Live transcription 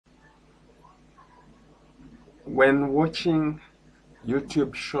When watching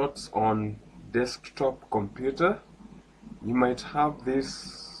YouTube shorts on desktop computer, you might have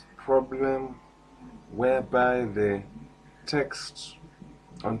this problem whereby the text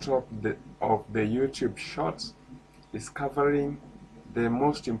on top of the YouTube shorts is covering the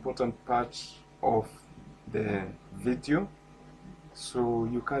most important part of the video, so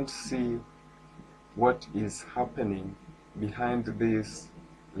you can't see what is happening behind this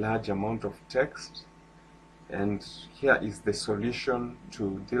large amount of text. And here is the solution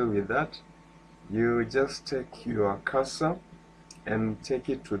to deal with that. You just take your cursor and take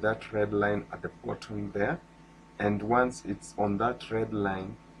it to that red line at the bottom there, and once it's on that red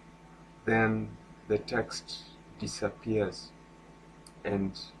line, then the text disappears.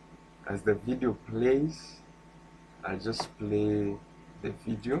 And as the video plays, I'll just play the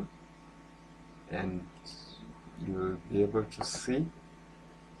video and you'll be able to see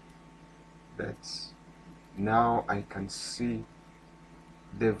that now I can see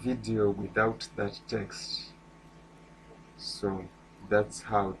the video without that text. So that's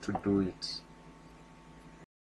how to do it.